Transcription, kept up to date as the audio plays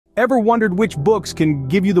Ever wondered which books can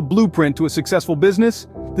give you the blueprint to a successful business?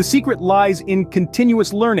 The secret lies in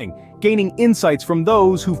continuous learning, gaining insights from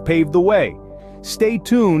those who've paved the way. Stay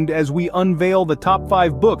tuned as we unveil the top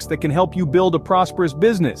 5 books that can help you build a prosperous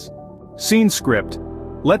business. Scene script.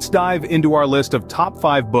 Let's dive into our list of top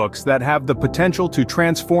 5 books that have the potential to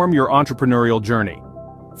transform your entrepreneurial journey.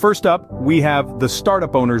 First up, we have The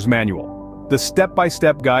Startup Owner's Manual, the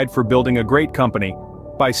step-by-step guide for building a great company,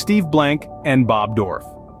 by Steve Blank and Bob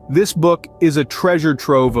Dorff. This book is a treasure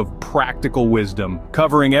trove of practical wisdom,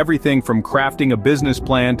 covering everything from crafting a business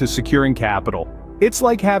plan to securing capital. It's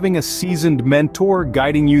like having a seasoned mentor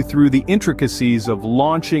guiding you through the intricacies of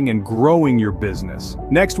launching and growing your business.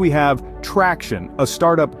 Next we have Traction, a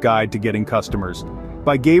startup guide to getting customers,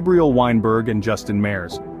 by Gabriel Weinberg and Justin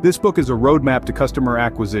Mayers. This book is a roadmap to customer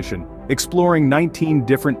acquisition, exploring 19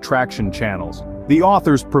 different traction channels. The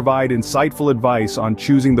authors provide insightful advice on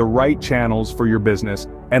choosing the right channels for your business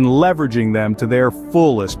and leveraging them to their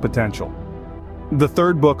fullest potential. The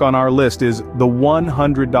third book on our list is The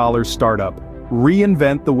 $100 Startup.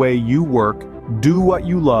 Reinvent the way you work, do what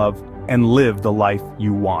you love, and live the life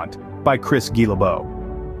you want, by Chris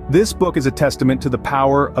Guillebeau. This book is a testament to the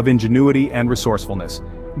power of ingenuity and resourcefulness.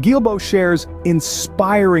 Guillebeau shares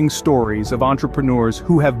inspiring stories of entrepreneurs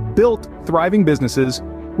who have built thriving businesses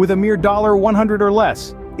with a mere $100 or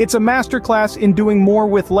less. It's a masterclass in doing more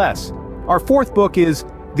with less. Our fourth book is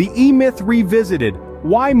The E-Myth Revisited: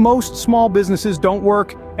 Why Most Small Businesses Don't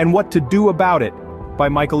Work and What to Do About It, by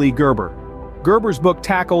Michael E. Gerber. Gerber's book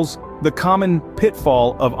tackles the common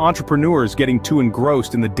pitfall of entrepreneurs getting too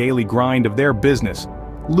engrossed in the daily grind of their business,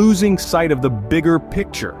 losing sight of the bigger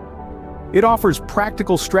picture. It offers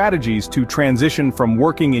practical strategies to transition from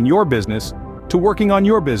working in your business to working on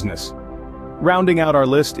your business. Rounding out our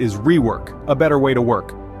list is Rework, A Better Way to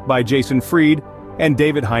Work, by Jason Fried and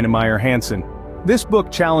David Heinemeier Hansson. This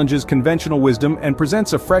book challenges conventional wisdom and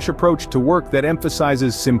presents a fresh approach to work that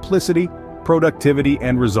emphasizes simplicity, productivity,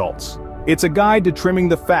 and results. It's a guide to trimming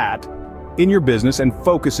the fat in your business and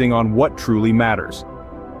focusing on what truly matters.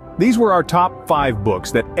 These were our top 5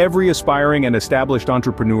 books that every aspiring and established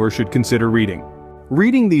entrepreneur should consider reading.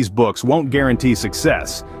 Reading these books won't guarantee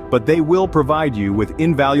success, but they will provide you with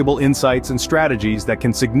invaluable insights and strategies that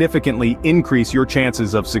can significantly increase your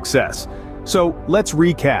chances of success. So, let's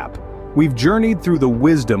recap. We've journeyed through the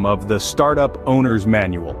wisdom of the Startup Owner's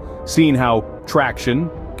Manual, seen how Traction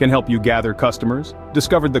can help you gather customers,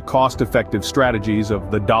 discovered the cost-effective strategies of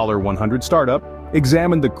the $100 startup,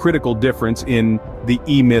 examined the critical difference in The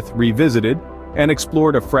E-Myth Revisited, and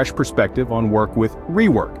explored a fresh perspective on work with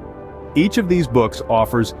Rework. Each of these books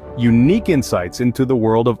offers unique insights into the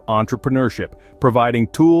world of entrepreneurship, providing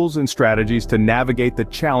tools and strategies to navigate the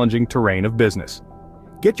challenging terrain of business.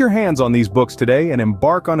 Get your hands on these books today and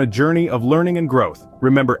embark on a journey of learning and growth.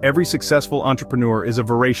 Remember, every successful entrepreneur is a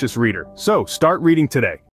voracious reader, so start reading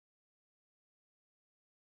today.